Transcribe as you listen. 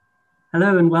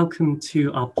Hello and welcome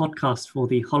to our podcast for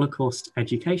the Holocaust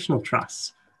Educational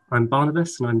Trust. I'm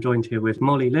Barnabas and I'm joined here with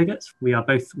Molly Liggett. We are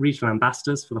both regional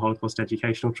ambassadors for the Holocaust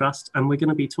Educational Trust, and we're going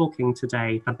to be talking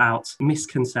today about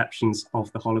misconceptions of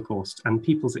the Holocaust and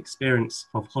people's experience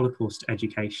of Holocaust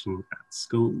education at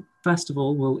school. First of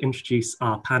all, we'll introduce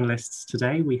our panellists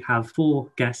today. We have four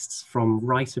guests from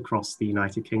right across the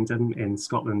United Kingdom in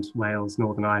Scotland, Wales,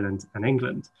 Northern Ireland and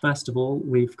England. First of all,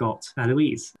 we've got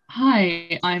Eloise.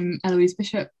 Hi, I'm Eloise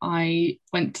Bishop. I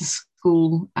went to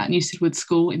school at Newstead Wood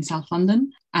School in South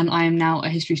London, and I am now a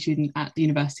history student at the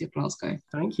University of Glasgow.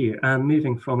 Thank you. And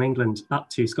moving from England up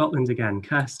to Scotland again,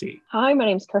 Kirsty. Hi, my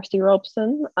name's Kirsty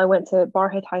Robson. I went to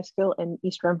Barhead High School in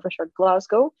East Renfrewshire,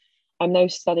 Glasgow. I'm now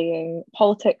studying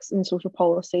politics and social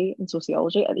policy and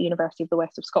sociology at the University of the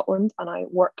West of Scotland, and I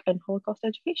work in Holocaust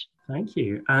education. Thank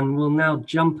you. And we'll now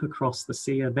jump across the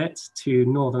sea a bit to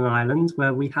Northern Ireland,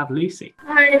 where we have Lucy.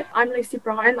 Hi, I'm Lucy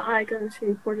Brown. I go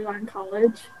to Portadown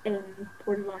College in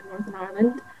Portadown, Northern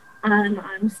Ireland, and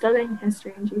I'm studying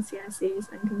history and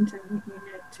GCSEs and continuing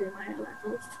it to my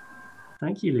A-levels.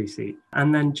 Thank you, Lucy.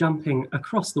 And then jumping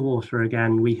across the water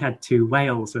again, we head to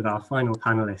Wales with our final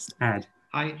panellist, Ed.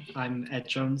 Hi, I'm Ed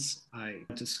Jones. I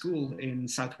went to school in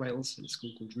South Wales, at a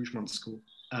school called Rougemont School.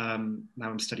 Now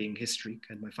I'm studying history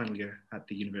in my final year at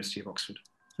the University of Oxford.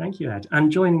 Thank you, Ed.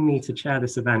 And joining me to chair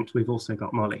this event, we've also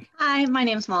got Molly. Hi, my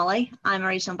name's Molly. I'm a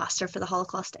regional ambassador for the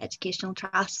Holocaust Educational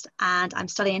Trust, and I'm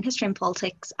studying history and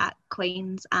politics at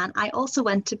Queen's. And I also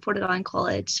went to Portadown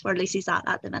College, where Lucy's at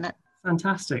the minute.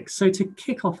 Fantastic. So to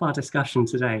kick off our discussion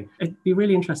today, it'd be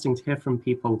really interesting to hear from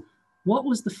people. What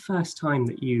was the first time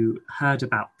that you heard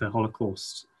about the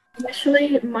Holocaust?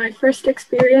 Initially, my first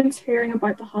experience hearing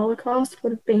about the Holocaust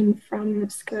would have been from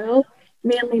school,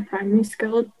 mainly primary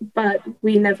school, but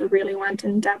we never really went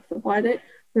in depth about it.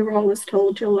 We were always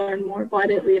told you'll learn more about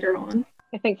it later on.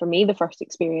 I think for me, the first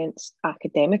experience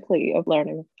academically of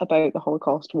learning about the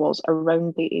Holocaust was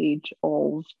around the age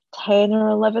of 10 or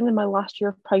 11 in my last year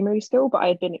of primary school, but I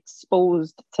had been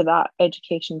exposed to that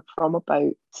education from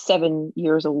about 7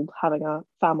 years old, having a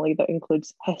family that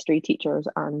includes history teachers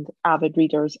and avid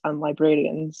readers and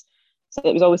librarians. So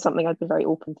it was always something I'd been very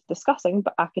open to discussing,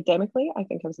 but academically, I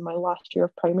think I was in my last year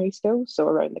of primary school, so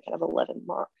around the kind of 11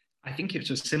 mark. I think it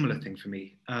was a similar thing for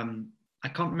me. I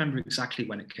can't remember exactly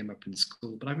when it came up in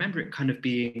school, but I remember it kind of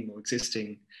being or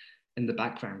existing in the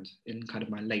background in kind of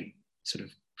my late sort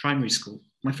of primary school.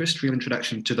 My first real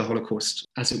introduction to the Holocaust,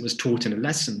 as it was taught in a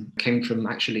lesson, came from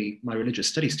actually my religious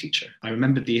studies teacher. I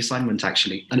remember the assignment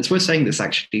actually, and it's worth saying this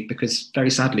actually, because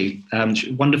very sadly,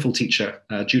 wonderful teacher,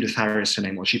 Judith Harris, her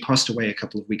name was, she passed away a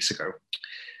couple of weeks ago.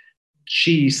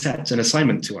 She set an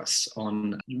assignment to us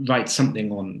on write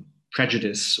something on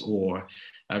prejudice or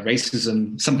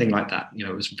racism, something like that. You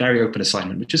know, it was a very open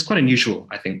assignment, which is quite unusual,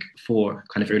 I think, for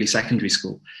kind of early secondary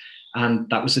school. And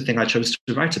that was the thing I chose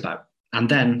to write about. And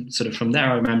then sort of from there,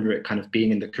 I remember it kind of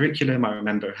being in the curriculum. I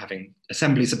remember having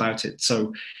assemblies about it.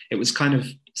 So it was kind of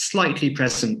slightly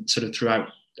present sort of throughout,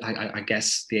 I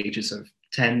guess, the ages of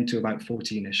 10 to about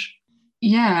 14-ish.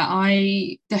 Yeah,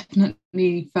 I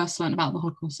definitely first learned about the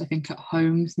Holocaust, I think, at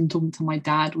home and talking to my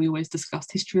dad. We always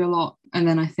discussed history a lot. And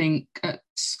then I think at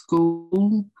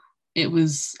school, it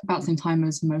was about the same time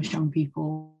as most young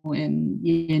people in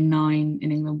year 9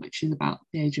 in England, which is about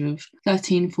the age of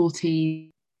 13,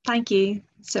 14. Thank you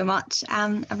so much,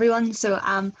 everyone. So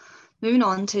moving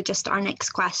on to just our next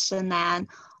question then.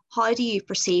 How do you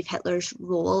perceive Hitler's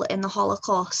role in the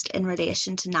Holocaust in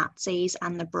relation to Nazis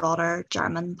and the broader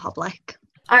German public?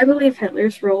 I believe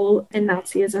Hitler's role in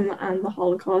Nazism and the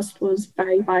Holocaust was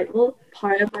very vital.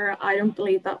 However, I don't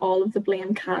believe that all of the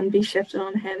blame can be shifted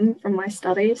on him from my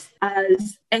studies.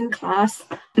 As in class,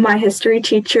 my history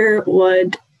teacher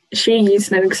she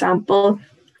used an example.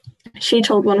 She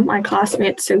told one of my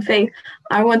classmates, Sophie,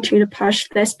 I want you to push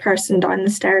this person down the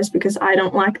stairs because I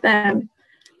don't like them.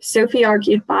 Sophie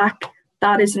argued back,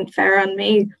 that isn't fair on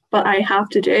me, but I have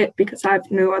to do it because I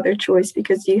have no other choice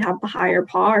because you have the higher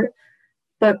power.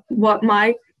 But what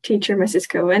my teacher, Mrs.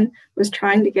 Cohen, was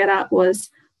trying to get at was,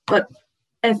 but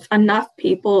if enough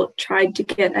people tried to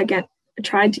get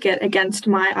against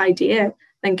my idea,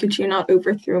 then could you not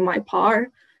overthrow my power?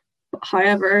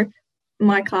 However,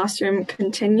 my classroom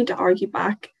continued to argue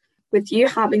back, with you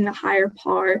having the higher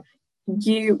power,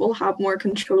 you will have more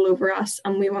control over us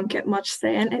and we won't get much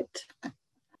say in it.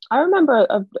 I remember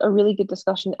a really good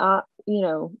discussion at,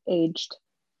 aged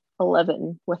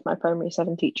 11 with my primary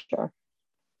 7 teacher,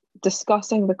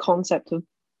 discussing the concept of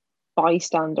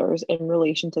bystanders in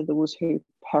relation to those who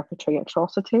perpetrate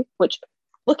atrocity, which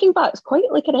looking back is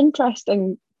quite like an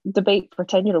interesting debate for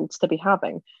 10-year-olds to be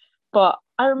having. But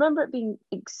I remember it being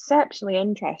exceptionally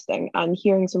interesting and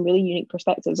hearing some really unique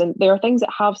perspectives. And there are things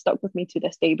that have stuck with me to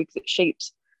this day because it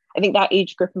shapes, I think that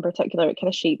age group in particular, it kind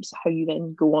of shapes how you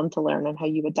then go on to learn and how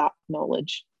you adapt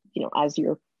knowledge, as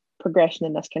your progression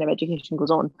in this kind of education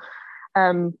goes on.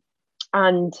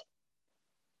 And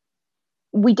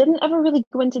we didn't ever really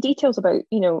go into details about,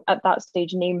 at that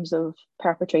stage, names of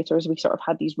perpetrators. We sort of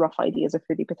had these rough ideas of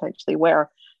who they potentially were,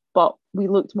 but we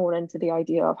looked more into the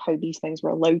idea of how these things were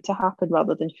allowed to happen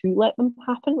rather than who let them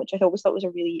happen, which I thought was a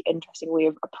really interesting way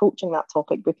of approaching that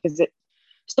topic, because it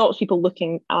stops people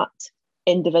looking at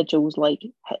individuals like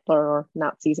Hitler or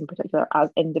Nazis in particular as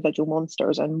individual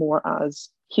monsters and more as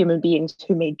human beings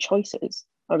who made choices.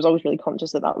 I was always really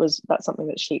conscious that's something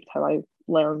that shaped how I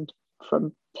learned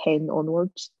from 10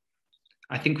 onwards.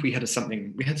 I think we had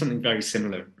something very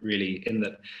similar, really, in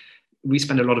that we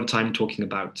spend a lot of time talking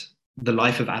about the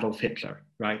life of Adolf Hitler,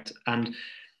 right? And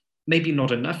maybe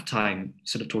not enough time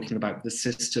sort of talking about the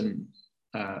systems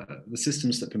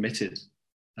that permitted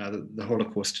the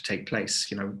Holocaust to take place.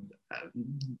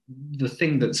 The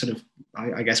thing that sort of,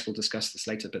 I guess we'll discuss this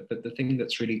later, but the thing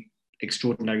that's really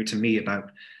extraordinary to me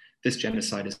about this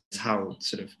genocide is how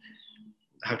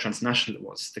transnational it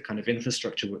was, the kind of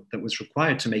infrastructure that was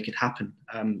required to make it happen.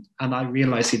 And I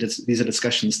realize these are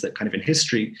discussions that kind of in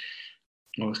history,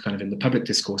 or kind of in the public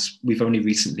discourse, we've only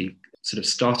recently sort of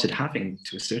started having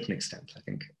to a certain extent. I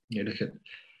think look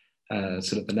at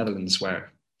sort of the Netherlands,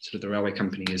 where sort of the railway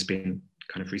company has been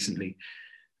kind of recently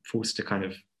forced to kind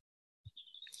of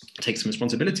take some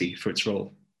responsibility for its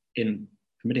role in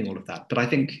permitting all of that. But I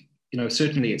think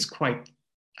certainly it's quite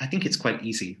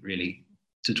easy, really,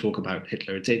 to talk about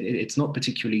Hitler. It's not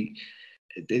particularly.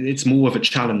 It's more of a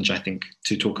challenge, I think,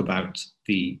 to talk about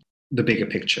the bigger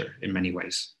picture in many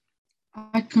ways.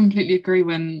 I completely agree.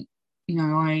 When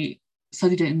I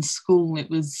studied it in school, it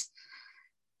was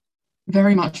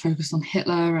very much focused on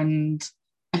Hitler, and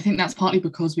I think that's partly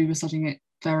because we were studying it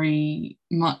very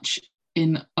much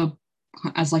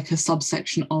as like a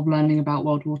subsection of learning about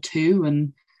World War II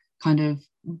and kind of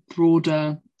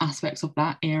broader aspects of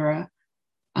that era.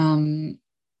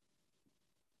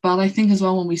 But I think as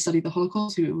well, when we studied the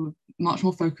Holocaust, we were much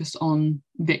more focused on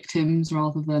victims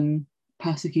rather than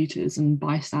persecutors and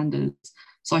bystanders.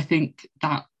 So I think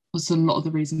that was a lot of the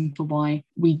reason for why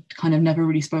we kind of never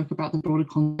really spoke about the broader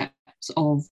concepts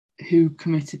of who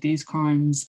committed these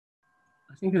crimes.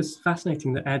 I think it was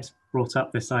fascinating that Ed brought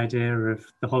up this idea of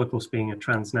the Holocaust being a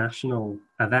transnational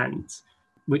event,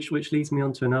 which leads me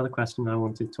on to another question I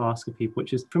wanted to ask of people,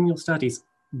 which is, from your studies,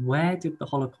 where did the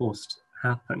Holocaust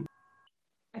happen?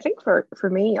 I think for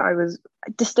me, I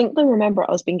distinctly remember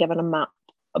I was being given a map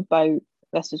about,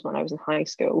 this was when I was in high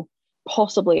school,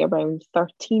 possibly around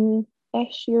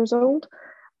 13-ish years old.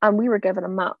 And we were given a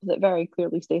map that very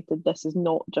clearly stated this is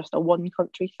not just a one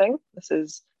country thing. This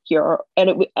is here.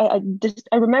 And I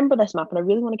remember this map and I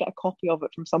really want to get a copy of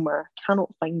it from somewhere. I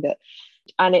cannot find it.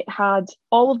 And it had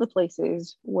all of the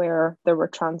places where there were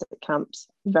transit camps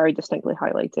very distinctly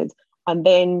highlighted. And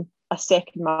then a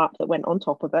second map that went on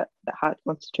top of it that had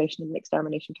concentration and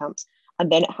extermination camps.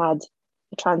 And then it had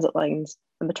the transit lines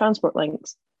and the transport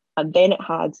links. And then it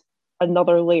had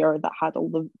another layer that had all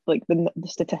the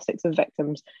statistics of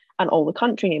victims and all the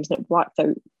country names, and it blacked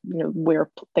out where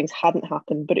things hadn't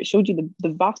happened, but it showed you the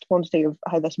vast quantity of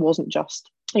how this wasn't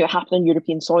just happened on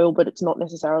European soil, but it's not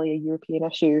necessarily a European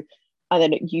issue. And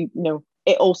then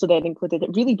it also then included,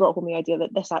 it really brought home the idea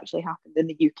that this actually happened in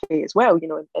the UK as well,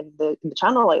 in the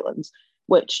Channel Islands,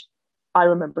 which I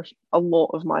remember a lot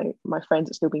of my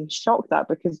friends at school being shocked at,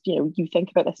 because you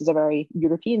think about this as a very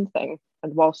European thing,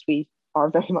 and whilst we are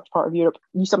very much part of Europe,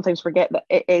 you sometimes forget that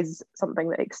it is something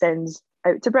that extends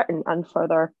out to Britain and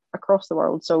further across the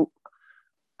world. So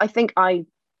I think I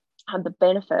had the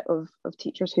benefit of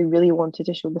teachers who really wanted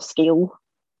to show the scale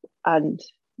and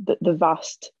the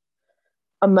vast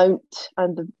amount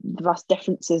and the vast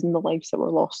differences in the lives that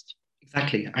were lost.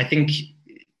 Exactly. I think,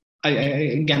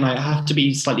 again, I have to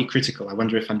be slightly critical. I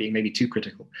wonder if I'm being maybe too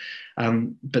critical.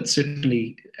 But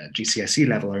certainly at GCSE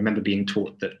level, I remember being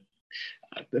taught that,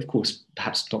 of course,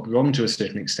 perhaps not wrong to a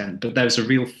certain extent, but there's a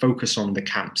real focus on the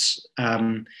camps.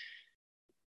 Now,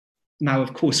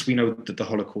 of course, we know that the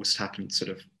Holocaust happened sort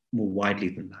of more widely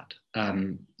than that.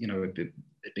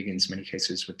 It begins in many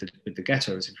cases with the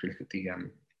ghettos. If you look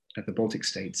at the Baltic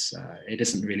states, it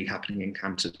isn't really happening in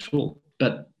camps at all.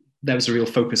 But there was a real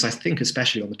focus, I think,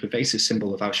 especially on the pervasive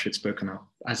symbol of Auschwitz-Birkenau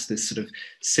as this sort of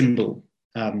symbol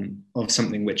of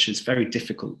something which is very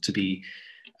difficult to be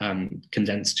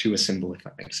condensed to a symbol, if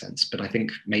that makes sense. But I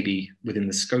think maybe within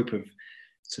the scope of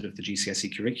sort of the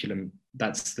GCSE curriculum,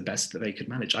 that's the best that they could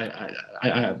manage.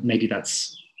 Maybe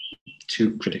that's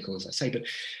too critical, as I say, but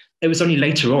it was only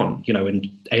later on,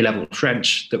 in A-level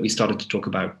French that we started to talk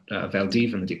about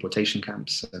Veldiv and the deportation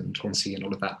camps and Drancy and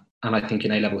all of that. And I think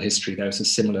in A-level history, there's a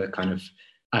similar kind of,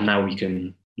 and now we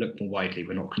can look more widely.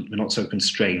 We're not so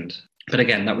constrained. But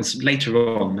again, that was later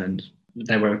on, and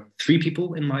there were 3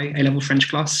 people in my A-level French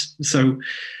class. So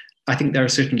I think there are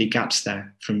certainly gaps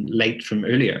there from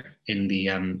earlier in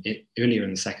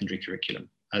the secondary curriculum,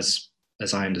 as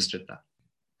I understood that.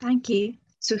 Thank you.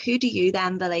 So who do you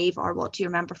then believe, or what do you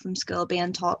remember from school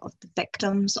being taught of the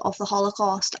victims of the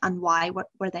Holocaust, and why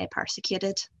were they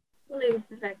persecuted? I believe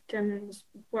the victims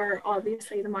were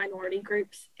obviously the minority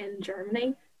groups in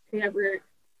Germany, whoever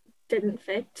didn't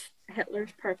fit Hitler's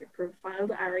perfect profile,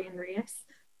 the Aryan race,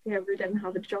 whoever didn't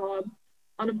have a job,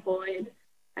 unemployed,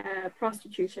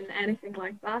 prostitution, anything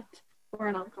like that, or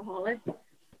an alcoholic.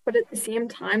 But at the same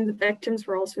time, the victims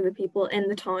were also the people in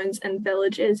the towns and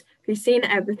villages who seen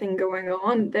everything going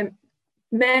on. They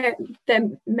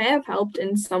may have helped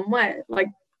in some way. Like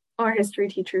our history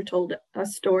teacher told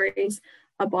us stories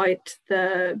about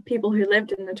the people who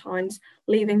lived in the towns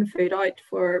leaving food out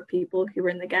for people who were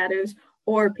in the ghettos,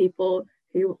 or people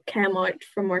who came out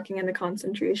from working in the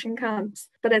concentration camps.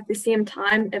 But at the same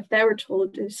time, if they were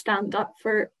told to stand up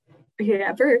for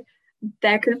whoever,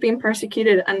 they could have been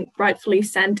persecuted and rightfully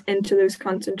sent into those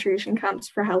concentration camps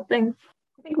for helping.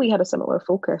 I think we had a similar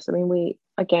focus. I mean, we,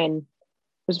 again,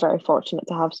 was very fortunate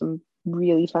to have some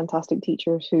really fantastic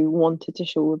teachers who wanted to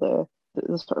show the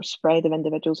sort of spread of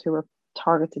individuals who were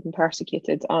targeted and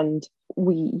persecuted. And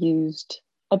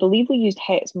I believe we used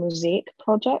Het's Mosaic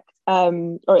project,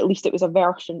 or at least it was a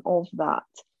version of that.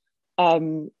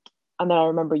 And then I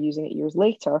remember using it years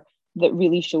later, that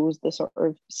really shows the sort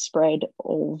of spread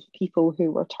of people who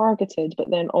were targeted, but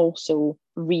then also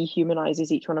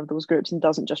rehumanizes each one of those groups and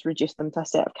doesn't just reduce them to a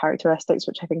set of characteristics,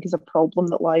 which I think is a problem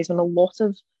that lies in a lot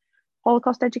of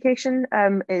Holocaust education,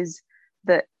 is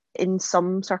that in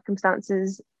some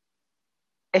circumstances,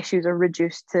 issues are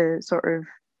reduced to sort of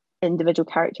individual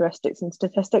characteristics and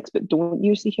statistics, but don't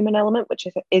use the human element, which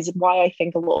is why I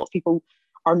think a lot of people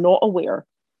are not aware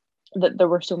that there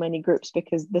were so many groups,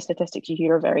 because the statistics you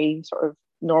hear are very sort of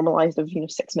normalized of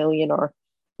 6 million or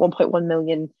 1.1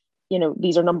 million.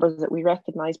 These are numbers that we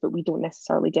recognize, but we don't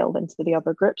necessarily delve into the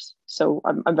other groups. So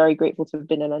I'm very grateful to have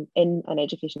been in an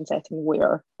education setting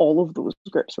where all of those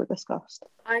groups were discussed.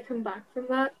 I come back from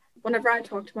that. Whenever I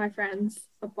talk to my friends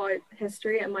about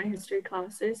history in my history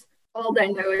classes, all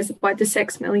they know is about the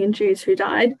 6 million Jews who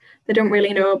died. They don't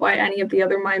really know about any of the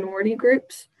other minority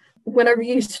groups. Whenever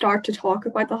you start to talk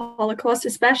about the Holocaust,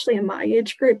 especially in my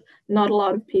age group, not a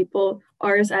lot of people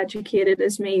are as educated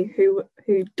as me who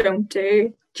don't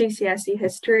do GCSE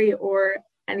history or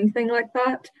anything like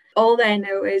that. All they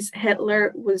know is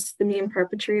Hitler was the main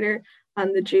perpetrator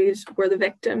and the Jews were the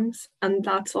victims, and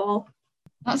that's all.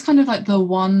 That's kind of like the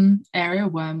one area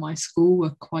where my school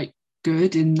were quite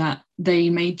good, in that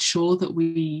they made sure that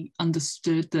we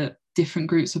understood that different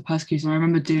groups were persecuted. I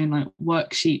remember doing like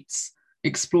worksheets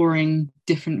exploring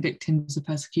different victims of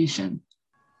persecution.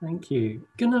 Thank you.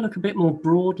 Going to look a bit more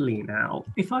broadly now.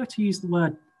 If I were to use the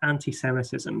word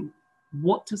anti-Semitism,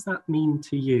 what does that mean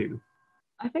to you?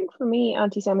 I think for me,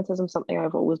 anti-Semitism is something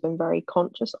I've always been very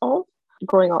conscious of.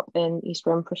 Growing up in East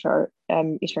Renfrewshire,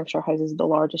 East Renfrewshire houses the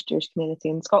largest Jewish community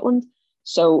in Scotland.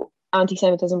 So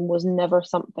anti-Semitism was never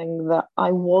something that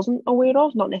I wasn't aware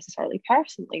of, not necessarily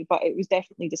personally, but it was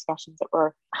definitely discussions that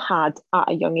were had at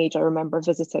a young age. I remember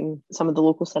visiting some of the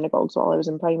local synagogues while I was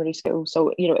in primary school.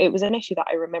 So, it was an issue that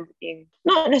I remember being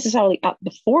not necessarily at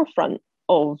the forefront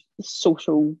of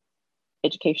social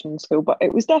education in school, but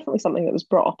it was definitely something that was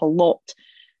brought up a lot.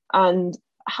 And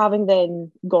having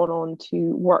then gone on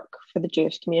to work for the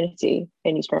Jewish community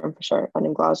in East Renfrewshire and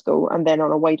in Glasgow, and then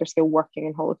on a wider scale working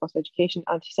in Holocaust education,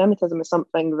 anti-Semitism is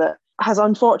something that has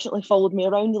unfortunately followed me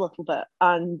around a little bit.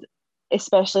 And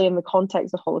especially in the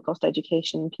context of Holocaust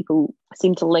education, people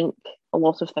seem to link a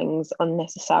lot of things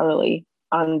unnecessarily,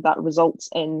 and that results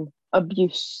in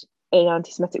abuse in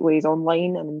anti-Semitic ways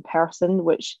online and in person,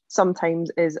 which sometimes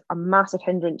is a massive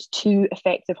hindrance to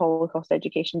effective Holocaust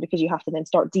education, because you have to then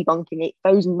start debunking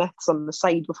 8,000 myths on the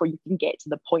side before you can get to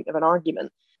the point of an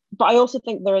argument. But I also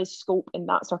think there is scope in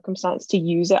that circumstance to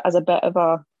use it as a bit of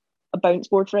a bounce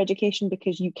board for education,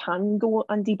 because you can go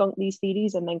and debunk these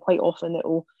theories, and then quite often it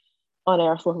will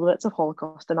unearth little bits of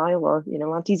Holocaust denial, or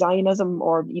anti-Zionism,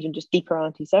 or even just deeper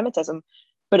anti-Semitism.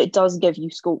 But it does give you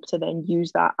scope to then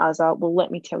use that as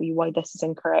let me tell you why this is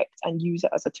incorrect, and use it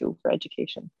as a tool for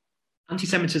education.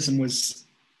 Anti-Semitism was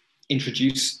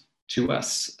introduced to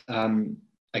us,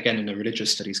 again, in a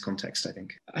religious studies context, I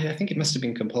think. I think it must have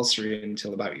been compulsory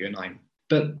until about year 9.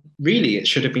 But really, it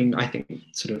should have been, I think,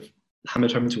 sort of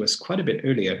hammered home to us quite a bit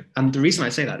earlier. And the reason I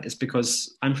say that is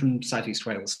because I'm from Southeast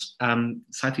Wales.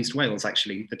 Southeast Wales,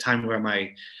 actually, the town where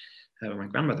my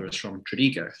grandmother is from,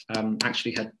 Tredegar,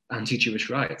 actually had anti-Jewish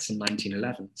riots in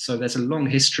 1911. So there's a long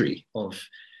history of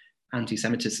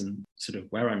anti-Semitism sort of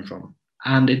where I'm from.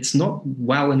 And it's not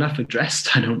well enough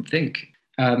addressed, I don't think.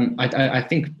 I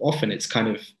think often it's kind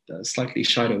of slightly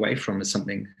shied away from as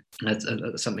something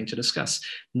to discuss.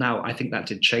 Now, I think that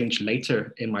did change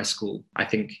later in my school. I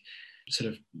think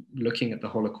sort of looking at the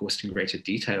Holocaust in greater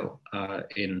detail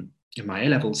in my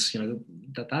A-levels,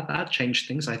 that changed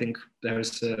things. I think there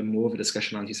was more of a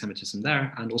discussion on anti-Semitism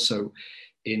there, and also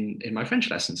in my French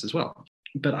lessons as well.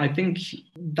 But I think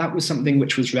that was something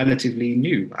which was relatively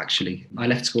new, actually. I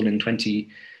left school in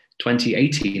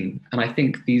 2018, and I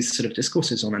think these sort of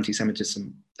discourses on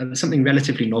anti-Semitism, there's something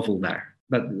relatively novel there,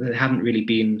 but they haven't really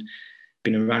been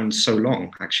around so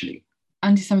long, actually.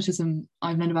 Anti-Semitism,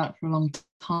 I've known about it for a long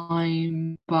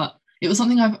time, but it was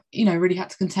something I've, really had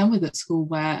to contend with at school,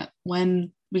 where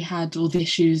when we had all the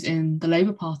issues in the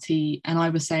Labour Party and I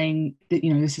was saying that,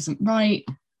 this isn't right,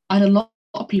 I had a lot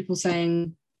of people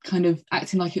saying, kind of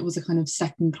acting like it was a kind of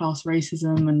second-class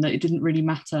racism and that it didn't really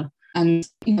matter. And,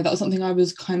 that was something I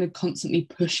was kind of constantly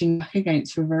pushing back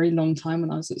against for a very long time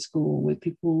when I was at school, with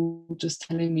people just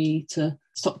telling me to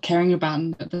stop caring about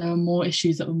and that there were more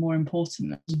issues that were more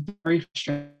important. It was very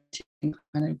frustrating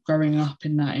kind of growing up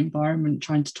in that environment,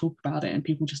 trying to talk about it, and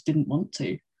people just didn't want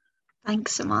to.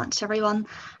 Thanks so much, everyone.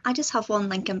 I just have one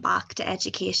linking back to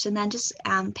education, then just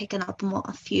picking up on what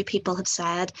a few people have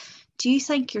said. Do you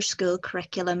think your school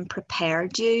curriculum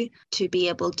prepared you to be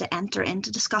able to enter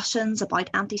into discussions about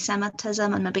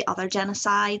anti-Semitism and maybe other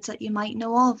genocides that you might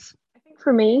know of? I think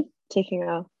for me, taking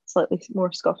a slightly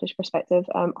more Scottish perspective,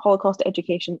 Holocaust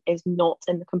education is not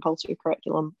in the compulsory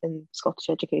curriculum in Scottish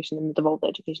education, in the devolved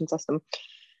education system.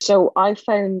 So I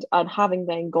found, and having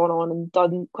then gone on and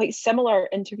done quite similar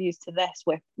interviews to this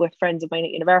with friends of mine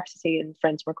at university and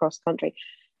friends from across the country,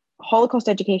 Holocaust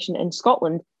education in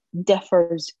Scotland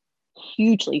differs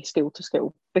hugely school to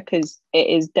school, because it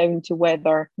is down to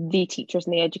whether the teachers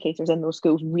and the educators in those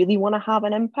schools really want to have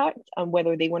an impact, and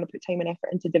whether they want to put time and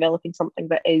effort into developing something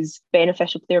that is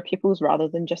beneficial to their pupils rather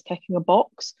than just ticking a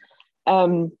box.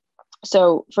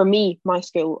 So for me, my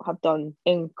school have done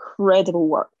incredible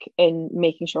work in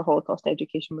making sure Holocaust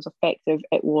education was effective.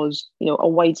 It was, a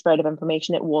widespread of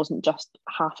information. It wasn't just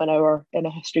half an hour in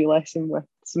a history lesson with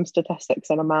some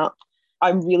statistics and a map.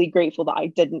 I'm really grateful that I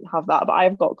didn't have that, but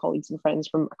I've got colleagues and friends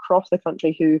from across the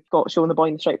country who got shown the boy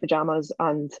in the striped pajamas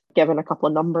and given a couple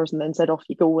of numbers and then said, off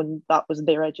you go, and that was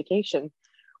their education.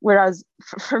 Whereas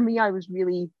for me, I was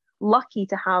really lucky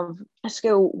to have a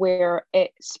school where it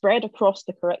spread across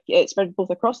the curriculum. It spread both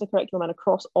across the curriculum and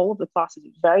across all of the classes. It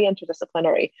was very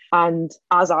interdisciplinary. And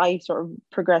as I sort of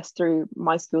progressed through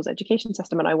my school's education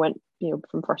system, and I went,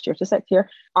 from first year to sixth year,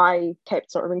 I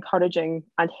kept sort of encouraging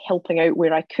and helping out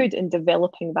where I could in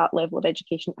developing that level of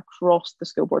education across the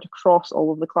school board, across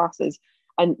all of the classes.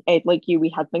 And like you, we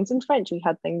had things in French, we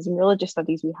had things in religious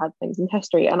studies, we had things in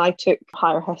history. And I took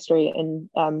higher history in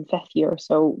fifth year.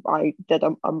 So I did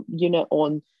a unit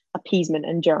on appeasement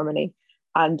in Germany.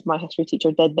 And my history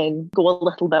teacher did then go a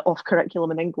little bit off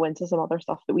curriculum and then go into some other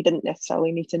stuff that we didn't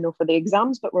necessarily need to know for the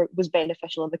exams, but was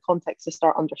beneficial in the context to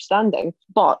start understanding.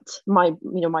 But my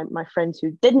friends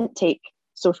who didn't take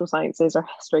social sciences or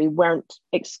history weren't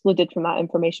excluded from that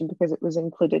information, because it was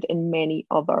included in many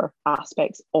other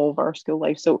aspects of our school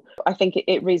life. So I think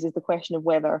it raises the question of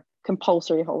whether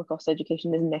compulsory Holocaust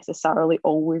education is necessarily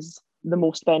always the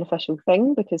most beneficial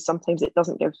thing, because sometimes it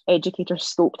doesn't give educators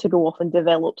scope to go off and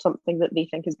develop something that they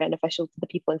think is beneficial to the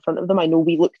people in front of them. I know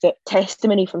we looked at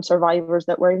testimony from survivors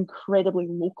that were incredibly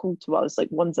local to us,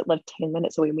 like ones that lived 10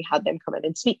 minutes away, and we had them come in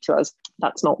and speak to us.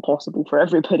 That's not possible for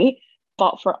everybody.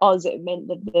 But for us, it meant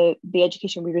that the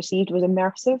education we received was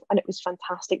immersive, and it was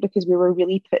fantastic because we were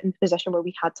really put in a position where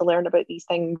we had to learn about these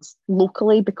things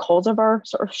locally because of our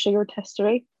sort of shared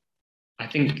history. I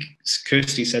think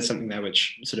Kirsty said something there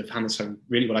which sort of hammers home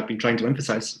really what I've been trying to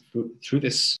emphasize through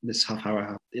this half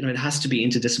hour. It has to be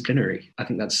interdisciplinary. I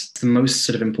think that's the most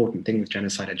sort of important thing with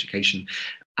genocide education.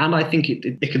 And I think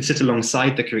it can sit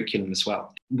alongside the curriculum as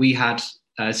well. We had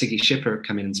Ziggy Shipper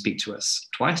come in and speak to us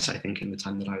twice, I think, in the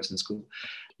time that I was in school.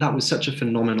 That was such a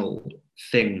phenomenal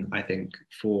thing, I think,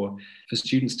 for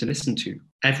students to listen to.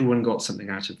 Everyone got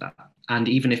something out of that. And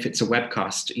even if it's a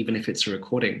webcast, even if it's a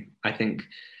recording, I think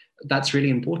that's really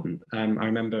important. I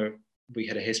remember we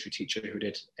had a history teacher who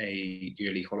did a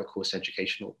yearly Holocaust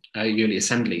yearly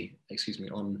assembly,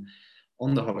 on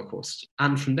on the Holocaust.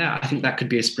 And from there, I think that could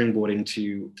be a springboard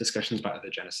into discussions about other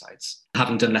genocides.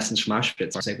 Having done lessons from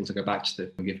Auschwitz, I was able to go back to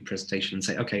the given presentation and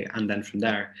say, okay, and then from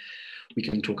there, we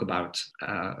can talk about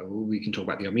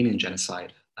the Armenian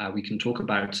genocide. We can talk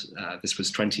about, this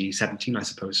was 2017, I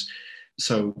suppose.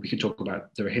 So we can talk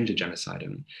about the Rohingya genocide.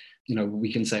 And,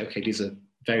 we can say, okay, these are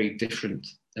very different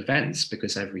events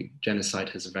because every genocide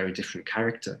has a very different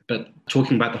character. But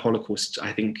talking about the Holocaust,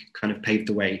 I think, kind of paved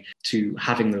the way to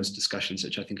having those discussions,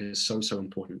 which I think is so, so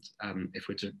important if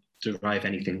we're to derive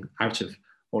anything out of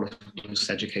Holocaust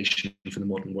education for the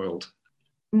modern world.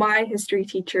 My history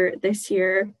teacher this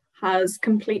year has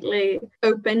completely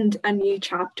opened a new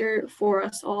chapter for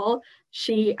us all.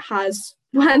 She has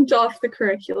went off the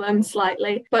curriculum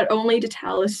slightly, but only to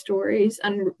tell us stories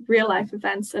and real life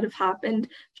events that have happened.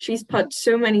 She's put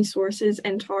so many sources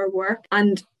into our work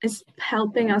and is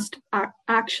helping us to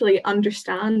actually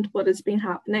understand what has been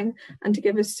happening and to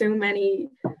give us so many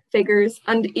figures.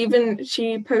 And even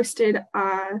she posted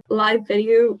a live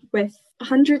video with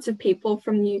hundreds of people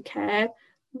from the UK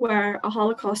where a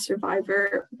Holocaust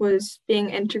survivor was being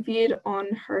interviewed on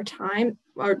her time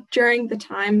or during the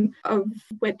time of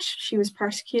which she was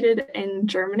persecuted in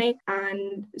Germany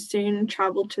and soon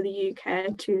travelled to the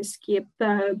UK to escape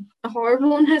the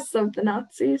horribleness of the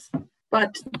Nazis.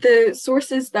 But the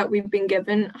sources that we've been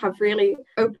given have really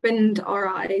opened our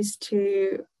eyes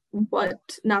to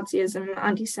what Nazism,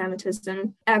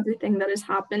 anti-Semitism, everything that has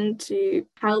happened to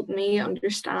help me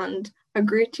understand a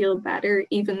great deal better,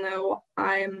 even though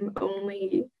I'm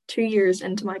only 2 years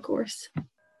into my course.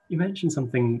 You mentioned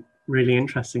something really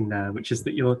interesting there, which is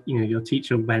that your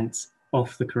teacher went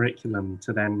off the curriculum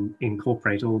to then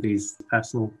incorporate all these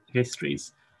personal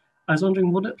histories. I was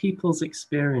wondering, what are people's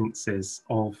experiences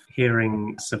of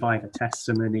hearing survivor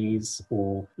testimonies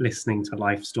or listening to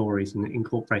life stories and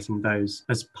incorporating those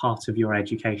as part of your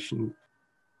education?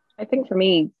 I think for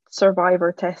me,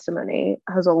 survivor testimony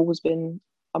has always been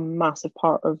a massive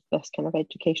part of this kind of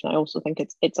education. I also think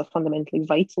it's a fundamentally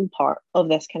vital part of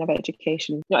this kind of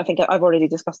education. I think I've already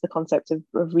discussed the concept of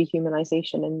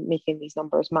rehumanization and making these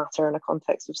numbers matter in a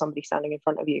context of somebody standing in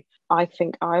front of you. I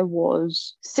think I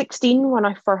was 16 when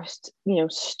I first,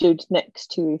 stood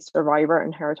next to a survivor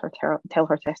and heard her tell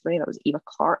her testimony. That was Eva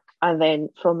Clark. And then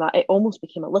from that, it almost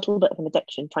became a little bit of an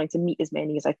addiction, trying to meet as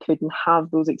many as I could and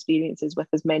have those experiences with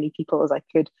as many people as I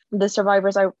could. The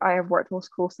survivors I have worked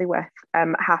most closely with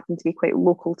happened to be quite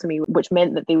local to me, which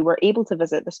meant that they were able to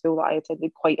visit the school that I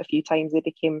attended quite a few times. They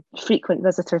became frequent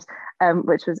visitors,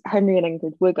 which was Henry and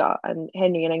Ingrid Wooga. And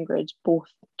Henry and Ingrid both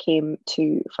came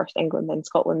to first England, then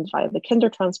Scotland via the Kinder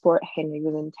transport. Henry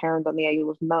was interned on the Isle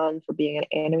of Man for being an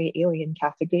enemy alien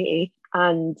category A.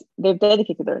 And they've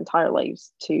dedicated their entire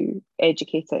lives to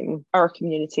educating our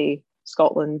community,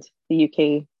 Scotland, the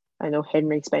UK. I know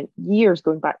Henry spent years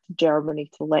going back to Germany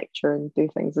to lecture and do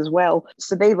things as well.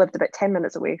 So they lived about 10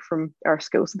 minutes away from our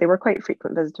school. So they were quite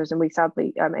frequent visitors. And we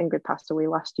sadly, Ingrid passed away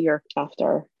last year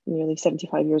after nearly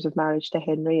 75 years of marriage to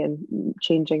Henry and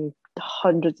changing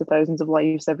hundreds of thousands of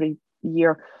lives every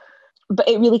year. But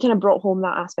it really kind of brought home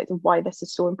that aspect of why this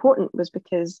is so important, was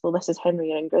because, well, this is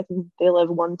Henry and Ingrid, and they live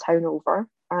one town over,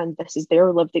 and this is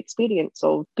their lived experience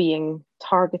of being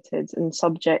targeted and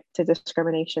subject to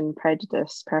discrimination,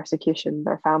 prejudice, persecution,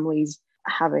 their families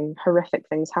having horrific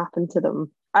things happen to them.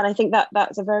 And I think that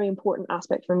that's a very important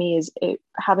aspect for me, is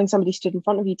having somebody stood in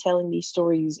front of you telling these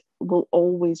stories will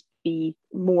always be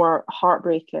more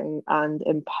heartbreaking and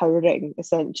empowering,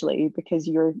 essentially, because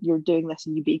you're doing this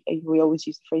and we always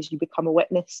use the phrase, you become a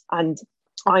witness. And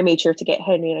I made sure to get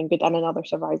Henry and Ingrid and another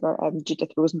survivor,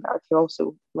 Judith Rosenberg, who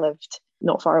also lived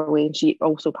not far away, and she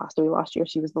also passed away last year.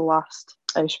 She was the last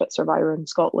Auschwitz survivor in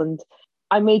Scotland.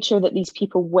 I made sure that these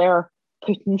people were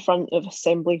put in front of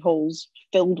assembly halls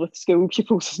filled with school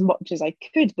pupils as much as I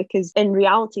could, because in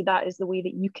reality that is the way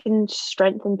that you can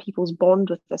strengthen people's bond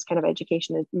with this kind of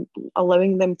education, is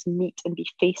allowing them to meet and be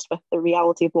faced with the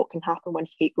reality of what can happen when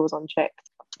hate goes unchecked.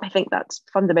 I think that's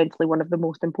fundamentally one of the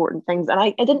most important things. And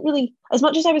I didn't really, as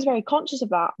much as I was very conscious of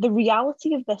that, the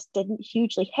reality of this didn't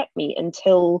hugely hit me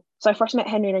until, so I first met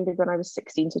Henry and Ingrid when I was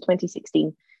 16, so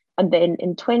 2016. And then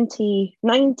in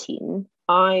 2019,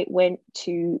 I went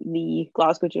to the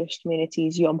Glasgow Jewish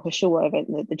Community's Yom HaShoah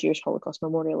event, the Jewish Holocaust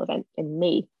Memorial event in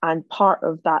May. And part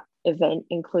of that event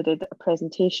included a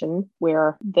presentation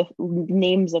where the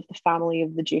names of the family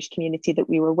of the Jewish community that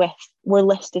we were with were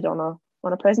listed on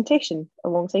a presentation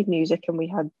alongside music, and we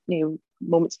had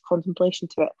moments of contemplation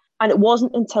to it. And it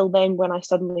wasn't until then when I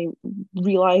suddenly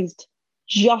realised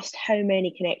just how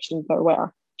many connections there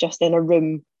were just in a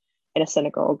room in a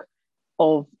synagogue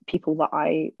of people that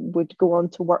I would go on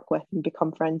to work with and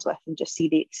become friends with, and just see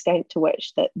the extent to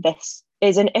which that this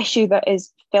is an issue that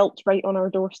is felt right on our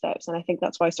doorsteps. And I think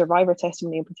that's why survivor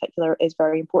testimony in particular is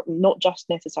very important, not just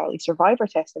necessarily survivor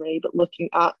testimony, but looking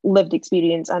at lived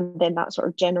experience and then that sort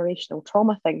of generational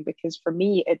trauma thing. Because for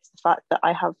me, it's the fact that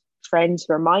I have friends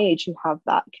who are my age who have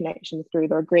that connection through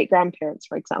their great grandparents,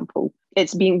 for example.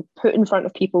 It's being put in front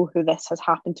of people who this has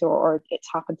happened to, or it's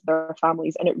happened to their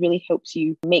families, and it really helps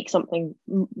you make something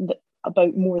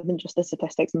about more than just the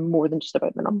statistics and more than just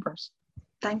about the numbers.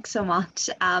 Thanks so much.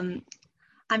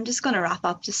 I'm just going to wrap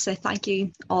up, just say thank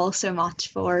you all so much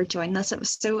for joining us. It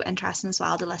was so interesting as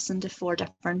well to listen to 4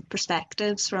 different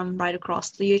perspectives from right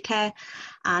across the UK,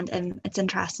 and it's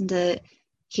interesting to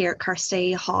hear,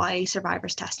 Kirsty, how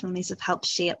survivors' testimonies have helped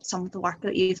shape some of the work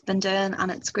that you've been doing,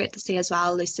 and it's great to see as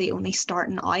well, Lucy, only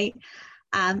starting out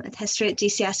at history at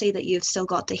GCSE, that you've still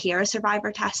got to hear a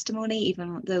survivor testimony,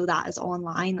 even though that is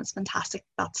online. It's fantastic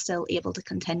that's still able to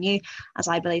continue, as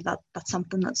I believe that that's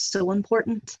something that's so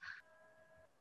important.